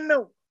ያለህ ማን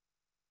ነው?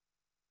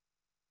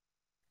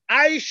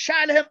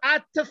 አይሻልህም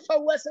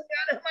አትፈወስም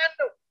ያለህ ማን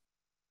ነው?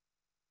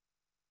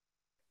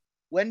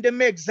 ወንድሜ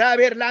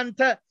እግዚአብሔር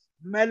ላንተ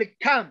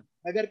መልካም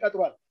ነገር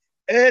ቀጥሯል።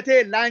 እህቴ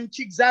ላንቺ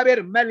እግዚአብሔር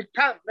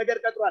መልካም ነገር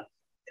ቀጥሯል።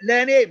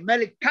 ለኔ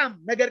መልካም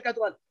ነገር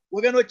ቀጥሯል።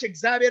 ወገኖች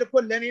እግዚአብሔር እኮ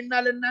ለኔና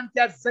ለናንተ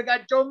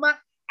ያዘጋጀውማ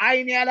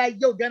አይን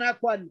ያላየው ገና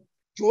እኮ አለ፣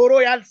 ጆሮ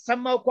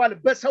ያልሰማው እኮ አለ፣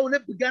 በሰው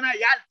ልብ ገና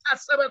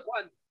ያልታሰበ እኮ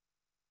አለ።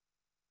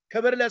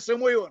 ክብር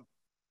ለስሙ ይሁን።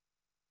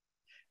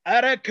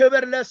 አረ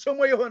ክብር ለስሙ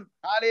ይሁን።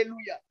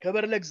 ሃሌሉያ።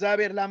 ክብር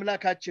ለእግዚአብሔር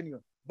ለአምላካችን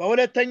ይሁን።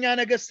 በሁለተኛ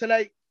ነገሥት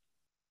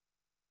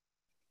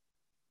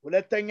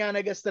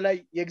ላይ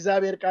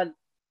የእግዚአብሔር ቃል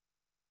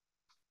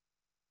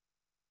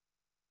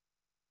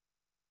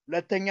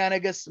ሁለተኛ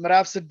ነገሥት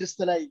ምዕራፍ 6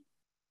 ላይ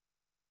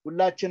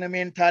ሁላችንም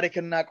ይህን ታሪክ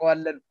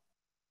እናውቀዋለን።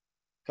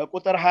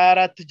 ከቁጥር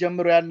 24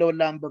 ጀምሮ ያለውን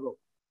ላንብበው።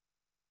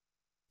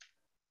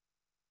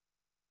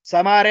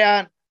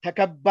 ሰማርያን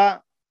ተከባ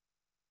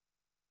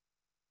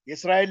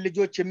የእስራኤል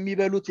ልጆች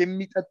የሚበሉት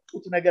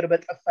የሚጠጡት ነገር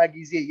በጠፋ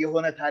ጊዜ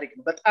የሆነ ታሪክ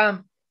ነው። በጣም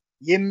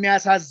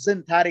የሚያሳዝን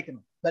ታሪክ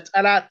ነው።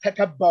 በጠላት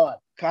ተከባዋል።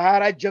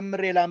 ከ24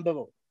 ጀምሬ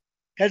ላንብበው።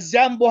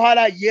 ከዚያም በኋላ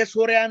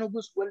የሶርያ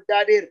ንጉስ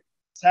ወልዳዴር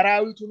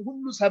ሰራዊቱን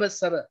ሁሉ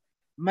ሰበሰበ፣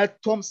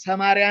 መጥቶም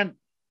ሰማርያን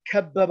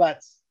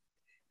ከበባት።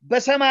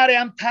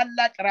 በሰማርያም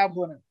ታላቅ ራብ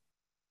ሆነ።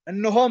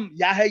 እነሆም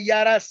የአህያ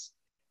ራስ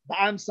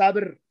በ50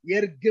 ብር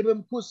የርግብም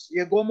ኩስ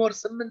የጎሞር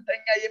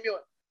 8ኛ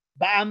የሚሆን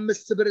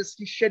በ5 ብር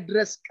እስኪሸጥ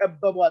ድረስ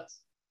ቀበቧት።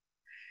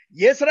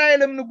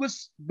 የእስራኤልም ንጉስ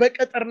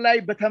በቅጥር ላይ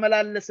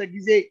በተመላለሰ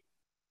ጊዜ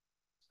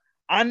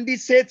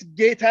አንዲት ሴት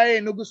ጌታዬ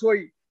ንጉስ ሆይ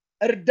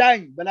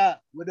እርዳኝ ብላ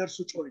ወደ እርሱ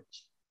ጮኸች።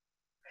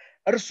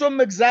 እርሱም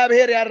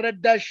እግዚአብሔር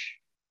ያረዳሽ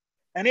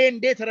እኔ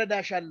እንዴት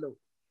ረዳሻለሁ?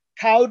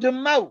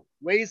 ከአውድማው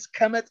ወይስ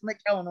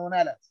ከመጥመቂያው ነው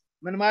አላት።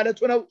 ምን ማለቱ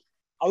ነው?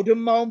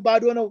 አውድማውን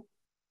ባዶ ነው፣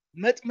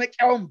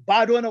 መጥመቂያውን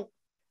ባዶ ነው።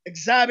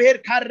 እግዚአብሔር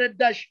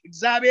ካረዳሽ፣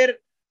 እግዚአብሔር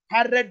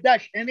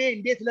ካልረዳሽ እኔ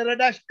እንዴት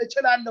ልረዳሽ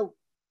እችላለሁ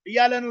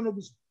እያለ ነው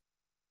ንጉሱ።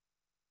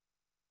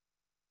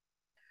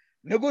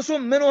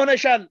 ንጉሱም ምን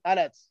ሆነሻል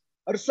አላት።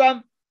 እርሷም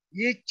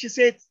ይህች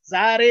ሴት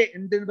ዛሬ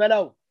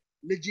እንድንበላው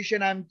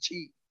ልጅሽን አምጪ፣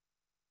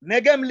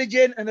 ነገም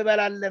ልጄን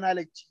እንበላለን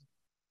አለች።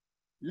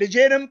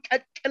 ልጄንም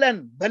ቀቅለን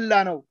በላ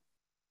ነው።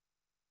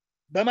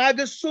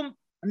 በማግስቱም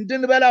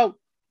እንድንበላው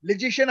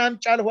ልጅሽን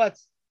አምጪ አልኋት፣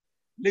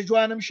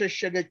 ልጇንም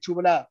ሸሸገችው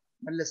ብላ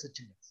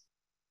መለሰችለት።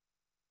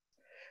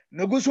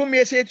 ንጉሱም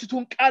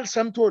የሴቲቱን ቃል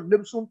ሰምቶ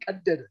ልብሱን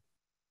ቀደደ፣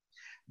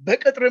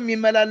 በቅጥርም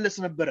ይመላለስ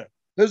ነበረ።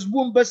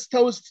 ህዝቡም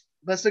በስተውስጥ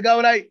በስጋው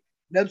ላይ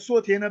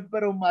ለብሶት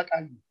የነበረው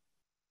ማቃሉ።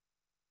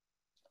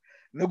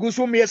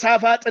 ንጉሱም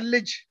የሳፋጥን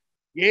ልጅ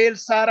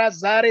የኤልሳዕ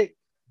ዛሬ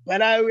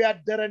በላዩ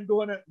ያደረ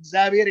እንደሆነ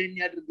እግዚአብሔር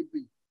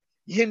የሚያደርግብኝ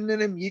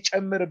ይህንንም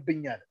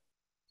ይጨምርብኛል።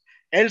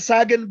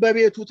 ኤልሳዕ ግን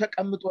በቤቱ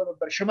ተቀምጦ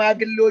ነበር፣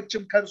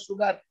 ሽማግሌዎችም ከእርሱ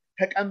ጋር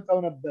ተቀምጠው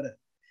ነበር።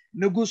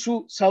 ንጉሱ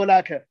ሰው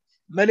ላከ።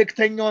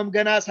 መልእክተኛውም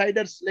ገና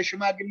ሳይደርስ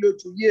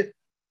ለሽማግሌዎቹ ይህ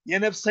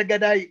የነፍሰ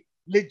ገዳይ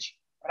ልጅ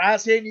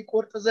ራሴን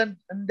ይቆርጥ ዘንድ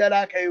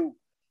እንደላከው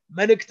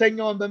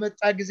መልእክተኛውን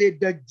በመጣ ጊዜ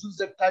ደጁን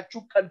ዘግታችሁ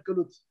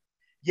ከልክሉት፣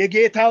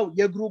 የጌታው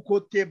የእግሩ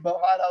ኮቴ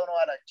በኋላው ነው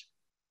አላቸው።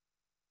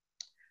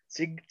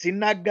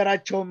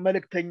 ሲናገራቸው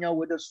መልእክተኛው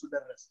ወደሱ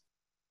ደረሰ።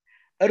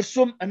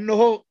 እርሱም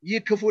እነሆ ይህ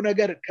ክፉ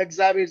ነገር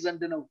ከእግዚአብሔር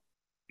ዘንድ ነው፣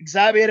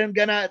 እግዚአብሔርን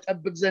ገና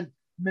እጠብቅ ዘንድ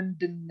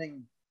ምንድነኝ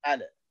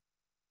አለ።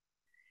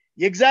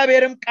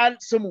 የእግዚአብሔርም ቃል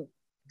ስሙ።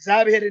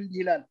 እግዚአብሔር እንዲህ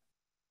ይላል፣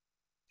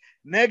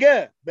 ነገ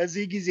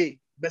በዚህ ጊዜ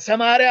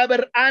በሰማርያ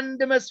በር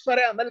 1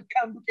 መስፈሪያ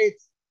መልካም ዱቄት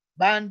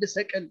በ1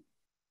 ሰቅል፣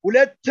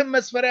 2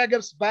 መስፈሪያ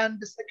ገብስ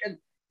በ1 ሰቅል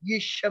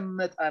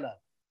ይሸመጣል።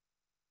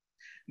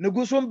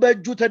 ንጉሱም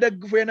በእጁ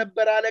ተደግፎ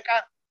የነበረ አለቃ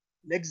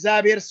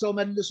ለእግዚአብሔር ሰው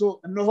መልሶ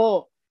እነሆ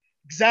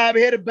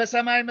እግዚአብሔር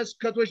በሰማይ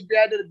መስኮቶች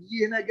ቢያደርግ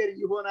ይህ ነገር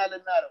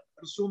ይሆናልና አለው።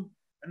 እርሱም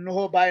እነሆ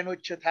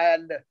በዓይኖች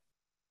ታያለህ፣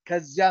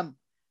 ከዚያም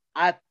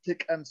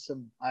አትቀምስም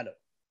አለው።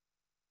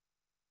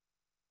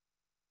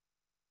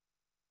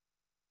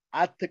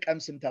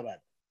 አትቀምስም ተባለ።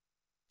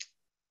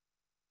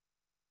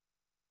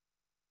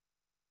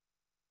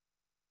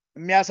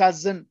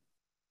 የሚያሳዝን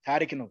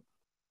ታሪክ ነው።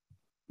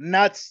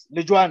 እናት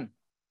ልጇን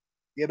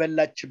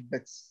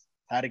የበላችበት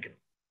ታሪክ ነው።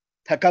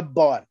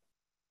 ተከበዋል።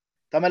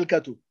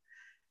 ተመልከቱ።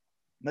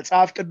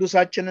 መጽሐፍ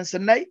ቅዱሳችንን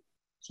ስናይ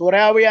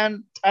ሶርያውያን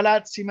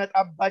ጠላት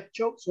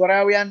ሲመጣባቸው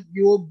ሶርያውያን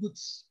ሊወጉት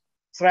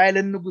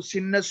እስራኤልን ንጉስ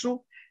ሲነሱ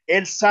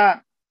ኤልሳዕ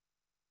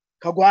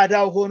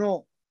ከጓዳው ሆኖ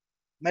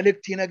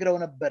መልእክት ይነግረው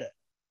ነበር።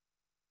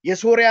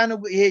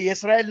 ይሄ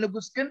የእስራኤል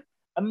ንጉስ ግን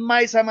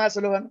የማይሰማ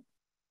ስለሆነ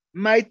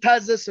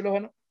የማይታዘዝ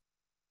ስለሆነ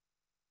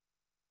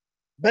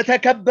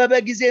በተከበበ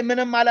ጊዜ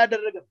ምንም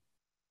አላደረገም።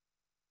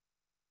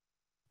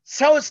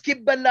 ሰው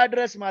እስኪበላ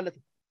ድረስ ማለት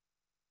ነው።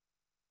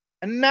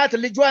 እናት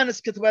ልጇን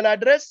እስክትበላ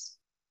ድረስ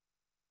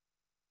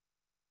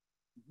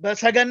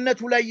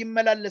በሰገነቱ ላይ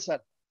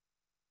ይመላለሳል።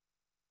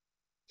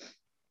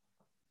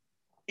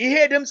 ይሄ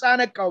ድምጽ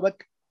አነቃው። በቃ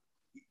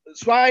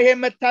እሷ ይሄ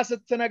መታ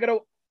ስትነግረው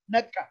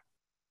ነቃ።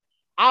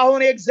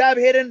 አሁን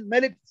የእግዚአብሔርን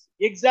መልእክት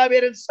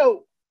የእግዚአብሔርን ሰው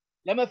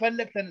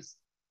ለመፈለግ ተነሳ።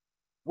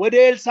 ወደ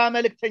ኤልሳዕ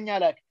መልእክተኛ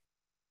ላከ።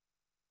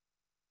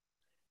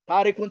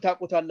 ታሪኩን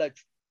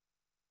ታውቁታላችሁ።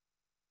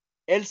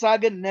 ኤልሳዕ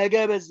ግን ነገ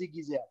በዚህ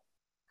ጊዜ አለ።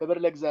 ክብር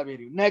ለእግዚአብሔር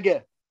ይሁን። ነገ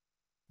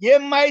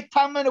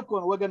የማይታመን እኮ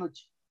ነው ወገኖች፣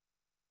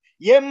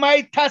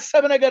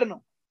 የማይታሰብ ነገር ነው።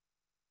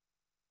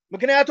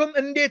 ምክንያቱም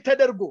እንዴት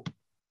ተደርጎ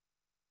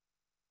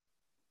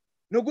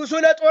ንጉሱ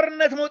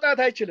ለጦርነት መውጣት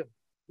አይችልም፣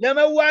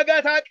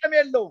 ለመዋጋት አቅም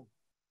የለውም፣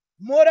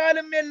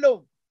 ሞራልም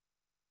የለውም።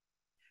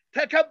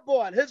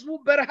 ተከበዋል። ህዝቡ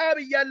በረሃብ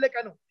እያለቀ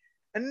ነው፣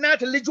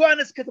 እናት ልጇን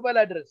እስክትበላ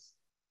ድረስ።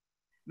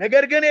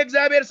 ነገር ግን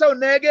የእግዚአብሔር ሰው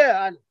ነገ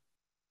አለ፣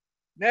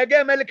 ነገ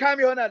መልካም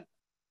ይሆናል፣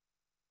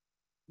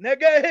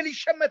 ነገ እህል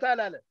ይሸመታል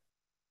አለ።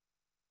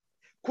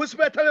 ኩስ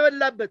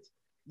በተበላበት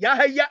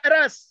የአህያ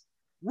ራስ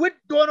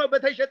ውድ ሆኖ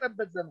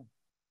በተሸጠበት ዘመን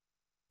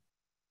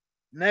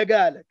ነገ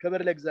አለ።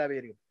 ክብር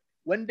ለእግዚአብሔር ይሁን።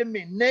 ወንድሜ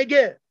ነገ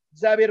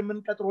እግዚአብሔር ምን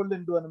ቀጥሮልህ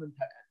እንደሆነ ምን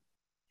ታውቃለህ?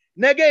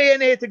 ነገ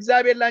የኔት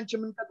እግዚአብሔር ላንቺ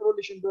ምን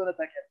ቀጥሮልሽ እንደሆነ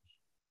ታውቂያለሽ?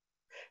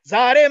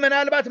 ዛሬ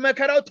ምናልባት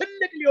መከራው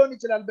ትልቅ ሊሆን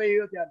ይችላል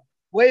በህይወት ያለው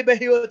ወይ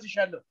በህይወትሽ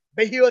ያለው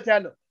በህይወት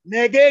ያለው።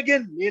 ነገ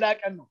ግን ሌላ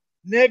ቀን ነው።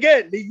 ነገ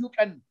ልዩ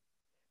ቀን ነው።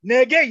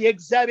 ነገ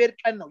የእግዚአብሔር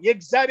ቀን ነው።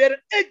 የእግዚአብሔር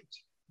እጅ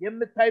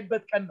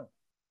የምታይበት ቀን ነው።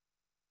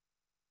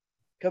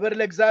 ክብር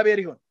ለእግዚአብሔር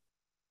ይሁን።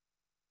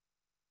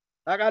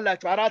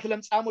 ታውቃላችሁ 4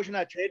 ለምጻሞች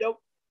ናቸው ሄደው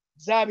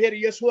እግዚአብሔር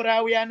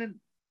የሶርያውያንን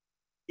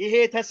ይሄ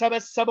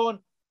ተሰበሰበውን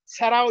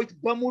ሰራዊት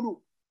በሙሉ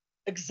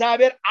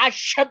እግዚአብሔር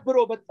አሸብሮ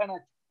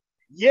በተናቸው።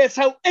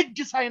 የሰው እጅ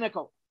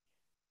ሳይነካው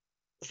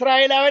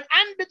እስራኤላውያን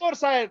አንድ ጦር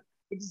ሳይር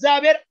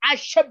እግዚአብሔር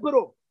አሸብሮ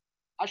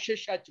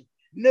አሸሻቸው።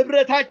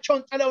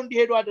 ንብረታቸውን ጥለው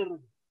እንዲሄዱ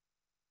አደረገ።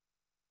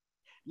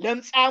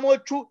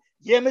 ለምጻሞቹ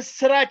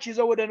የምስራች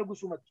ይዘው ወደ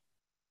ንጉሱ መጡ።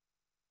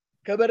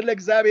 ክብር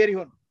ለእግዚአብሔር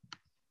ይሁን።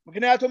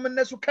 ምክንያቱም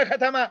እነሱ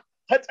ከከተማ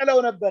ተጥለው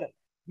ነበር፣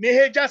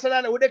 መሄጃ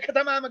ስላለ ወደ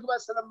ከተማ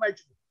መግባት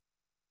ስለማይችሉ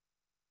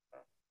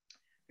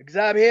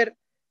እግዚአብሔር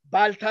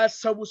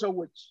ባልታሰቡ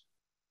ሰዎች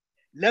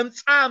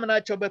ለምጻም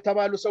ናቸው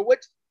በተባሉ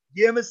ሰዎች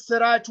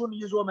የምስራቹን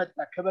ይዞ መጣ።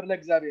 ክብር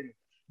ለእግዚአብሔር።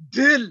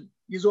 ድል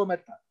ይዞ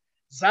መጣ።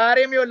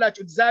 ዛሬም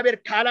ይወላችሁ እግዚአብሔር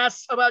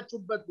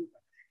ካላሰባችሁበት ቦታ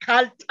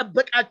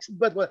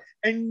ካልጠበቃችሁበት ቦታ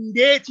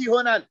እንዴት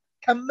ይሆናል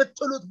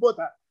ከምትሉት ቦታ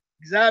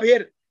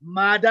እግዚአብሔር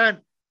ማዳን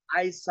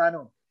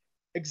አይሳነው።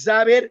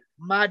 እግዚአብሔር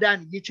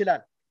ማዳን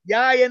ይችላል።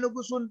 ያ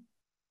የንጉሱን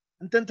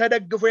እንትን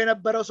ተደግፎ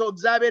የነበረው ሰው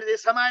እግዚአብሔር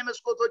የሰማይ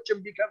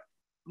መስኮቶችን ቢከፍት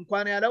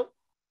እንኳን ያለው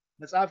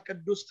መጽሐፍ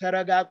ቅዱስ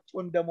ተረጋግጦ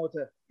እንደሞተ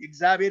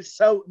እግዚአብሔር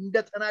ሰው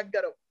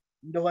እንደተናገረው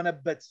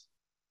እንደሆነበት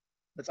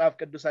መጽሐፍ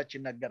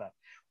ቅዱሳችን ይናገራል።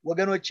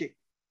 ወገኖቼ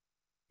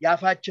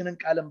ያፋችንን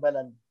ቃል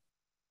እንበላለን።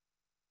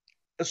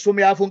 እሱም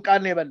ያፉን ቃል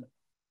ነው የበላው።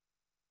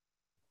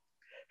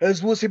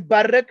 ህዝቡ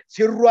ሲባረክ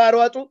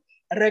ሲሯሯጡ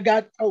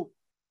ረጋግጠው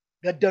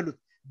ገደሉት።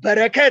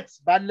 በረከት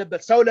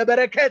ባለበት ሰው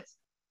ለበረከት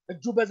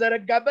እጁ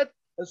በዘረጋበት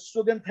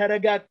እሱ ግን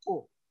ተረጋግጦ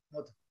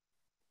ሞተ።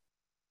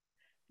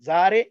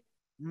 ዛሬ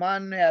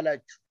ማን ነው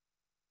ያላችሁ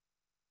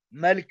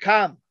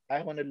መልካም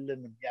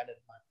አይሆንልንም ያለን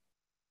ማለት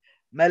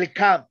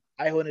መልካም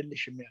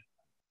አይሆንልሽም ያለ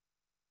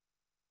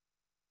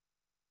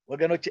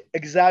ወገኖች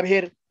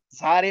እግዚአብሔር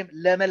ዛሬም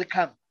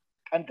ለመልካም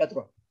ቀን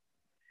ቀጥሯል።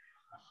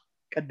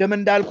 ቀደም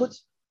እንዳልኩት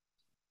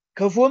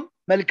ክፉም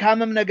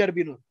መልካምም ነገር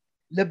ቢኖር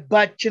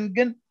ልባችን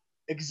ግን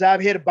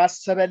እግዚአብሔር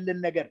ባሰበልን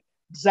ነገር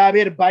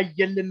እግዚአብሔር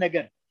ባየልን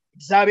ነገር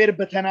እግዚአብሔር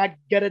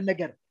በተናገረን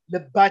ነገር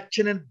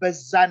ልባችንን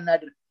በዛ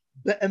እናድርግ።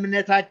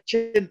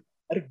 በእምነታችን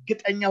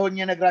እርግጠኛ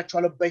ሆኜ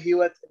ነግራችኋለሁ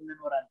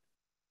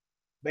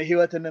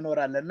በህይወት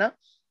እንኖራለንና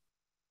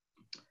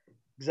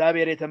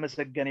እግዚአብሔር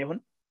የተመሰገነ ይሁን።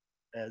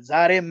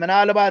 ዛሬ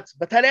ምናልባት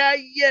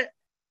በተለያየ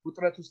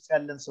ውጥረት ውስጥ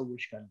ያለን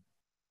ሰዎች ካሉ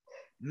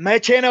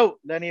መቼ ነው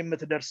ለኔ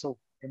የምትደርሰው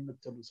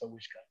የምትሉ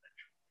ሰዎች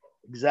ካላችሁ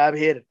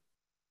እግዚአብሔር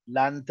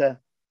ላንተ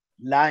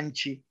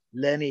ላንቺ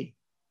ለኔ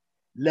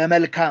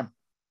ለመልካም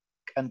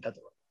ቀን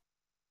ቀጥሯል።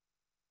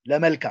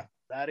 ለመልካም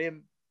ዛሬም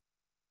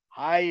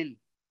ኃይል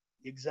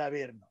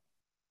የእግዚአብሔር ነው።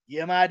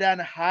 የማዳን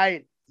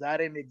ኃይል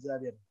ዛሬም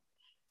የእግዚአብሔር ነው።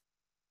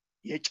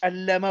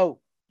 የጨለመው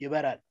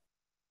ይበራል።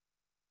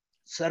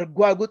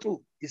 ሰርጓጉጡ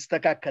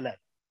ይስተካከላል።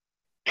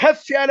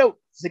 ከፍ ያለው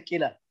ዝቅ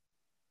ይላል።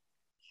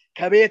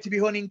 ከቤት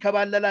ቢሆን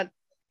ይንከባለላል።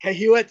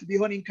 ከህይወት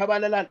ቢሆን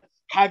ይንከባለላል።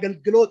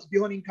 ከአገልግሎት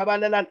ቢሆን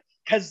ይንከባለላል።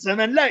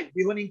 ከዘመን ላይ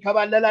ቢሆን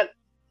ይንከባለላል።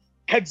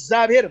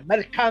 ከእግዚአብሔር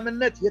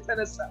መልካምነት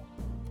የተነሳ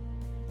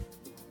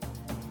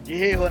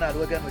ይሄ ይሆናል።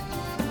 ወገኖች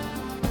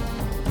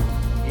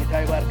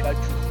ጌታ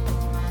ይባርካችሁ።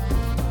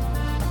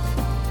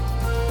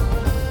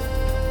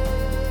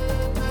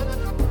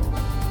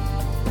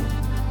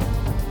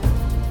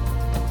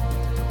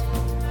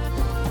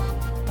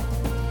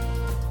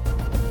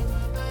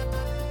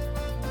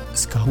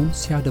 እስካሁን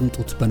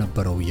ሲያደምጡት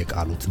በነበረው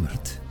የቃሉ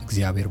ትምህርት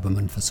እግዚአብሔር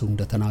በመንፈሱ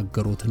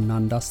እንደተናገሩትና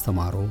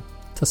እንዳስተማረው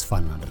ተስፋ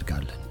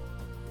እናደርጋለን።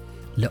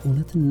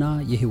 ለእውነትና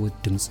የሕይወት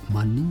ድምጽ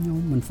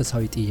ማንኛውም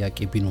መንፈሳዊ ጥያቄ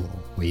ቢኖሩ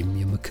ወይም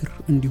የምክር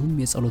እንዲሁም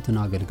የጸሎትን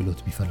አገልግሎት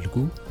ቢፈልጉ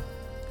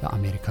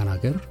ለአሜሪካን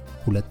ሀገር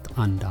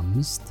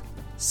 215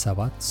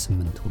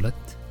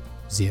 782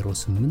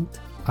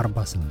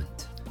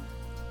 0848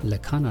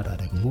 ለካናዳ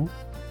ደግሞ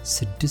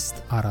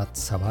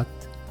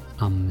 647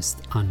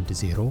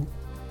 510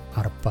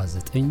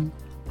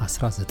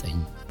 4919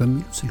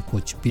 በሚሉ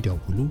ስልኮች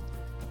ቢደውሉ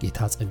ጌታ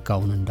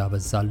ጸጋውን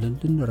እንዳበዛልን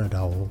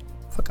ልንረዳው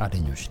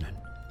ፈቃደኞች ነን።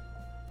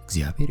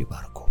 እግዚአብሔር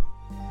ይባርኮ።